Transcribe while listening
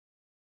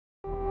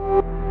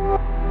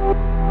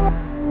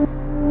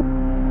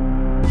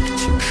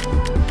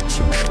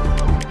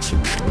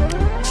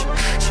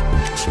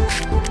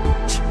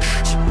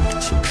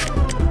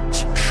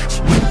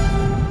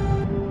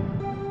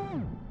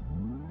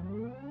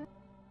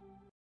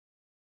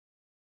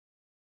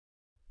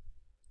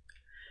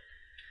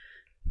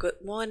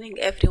Good morning,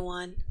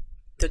 everyone.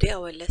 Today,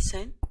 our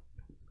lesson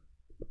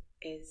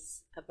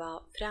is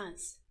about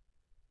France.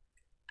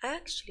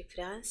 Actually,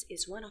 France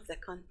is one of the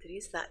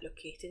countries that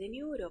located in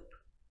Europe.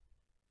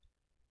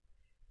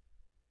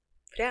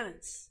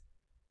 France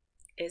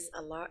is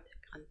a large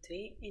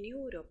country in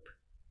Europe.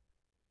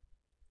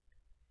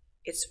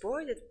 It's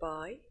bordered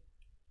by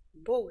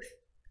both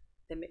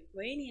the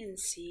Mediterranean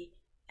Sea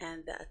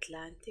and the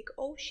Atlantic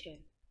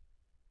Ocean.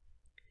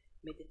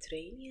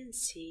 Mediterranean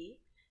Sea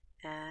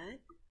and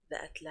the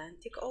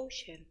Atlantic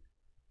Ocean.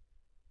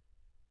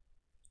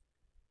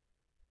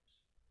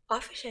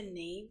 Official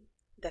name: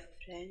 the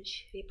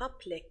French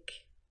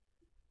Republic.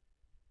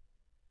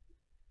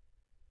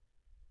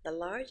 The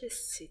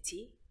largest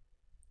city,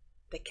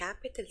 the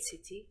capital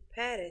city,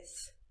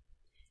 Paris,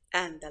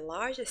 and the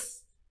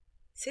largest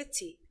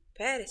city,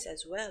 Paris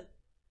as well.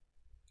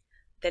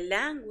 The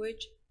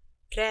language,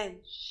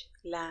 French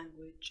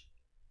language.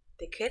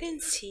 The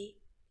currency,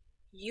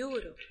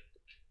 Euro.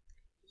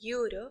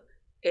 Euro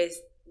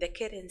is the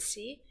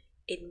currency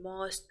in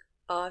most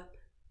of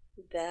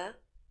the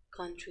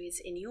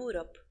countries in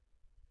Europe.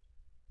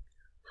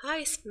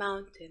 Highest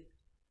mountain,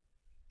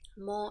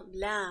 Mont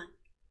Blanc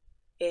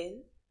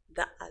in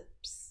the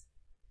Alps.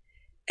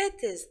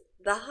 It is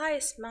the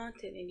highest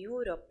mountain in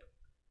Europe.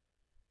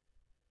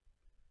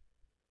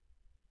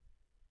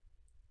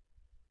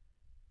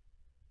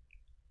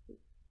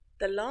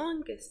 The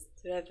longest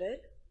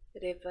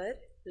river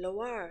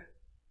Loire.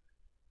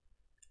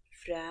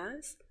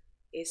 France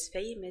is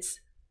famous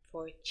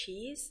for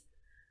cheese.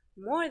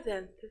 More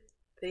than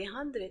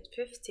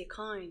 350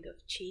 kinds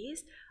of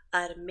cheese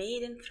are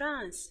made in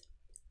France,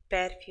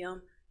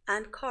 perfume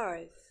and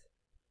cars.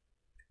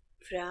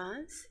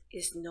 France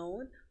is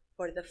known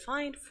for the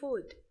fine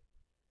food.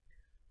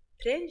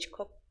 French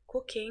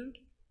cooking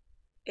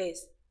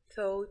is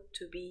thought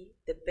to be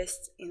the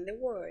best in the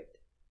world.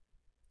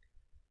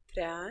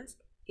 France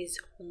is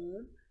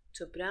home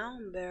to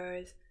brown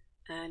bears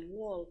and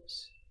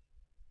wolves.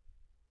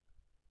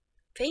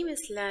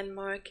 Famous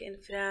landmark in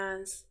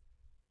France.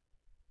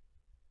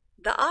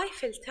 The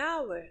Eiffel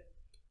Tower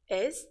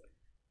is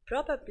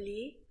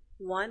probably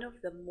one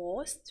of the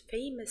most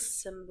famous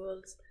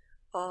symbols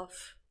of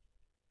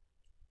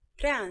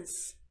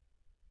France.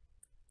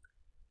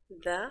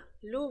 The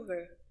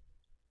Louvre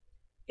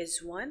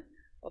is one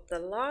of the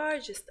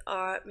largest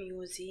art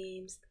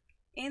museums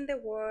in the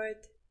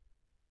world.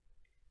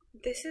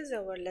 This is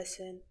our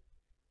lesson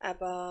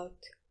about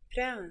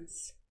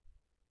France.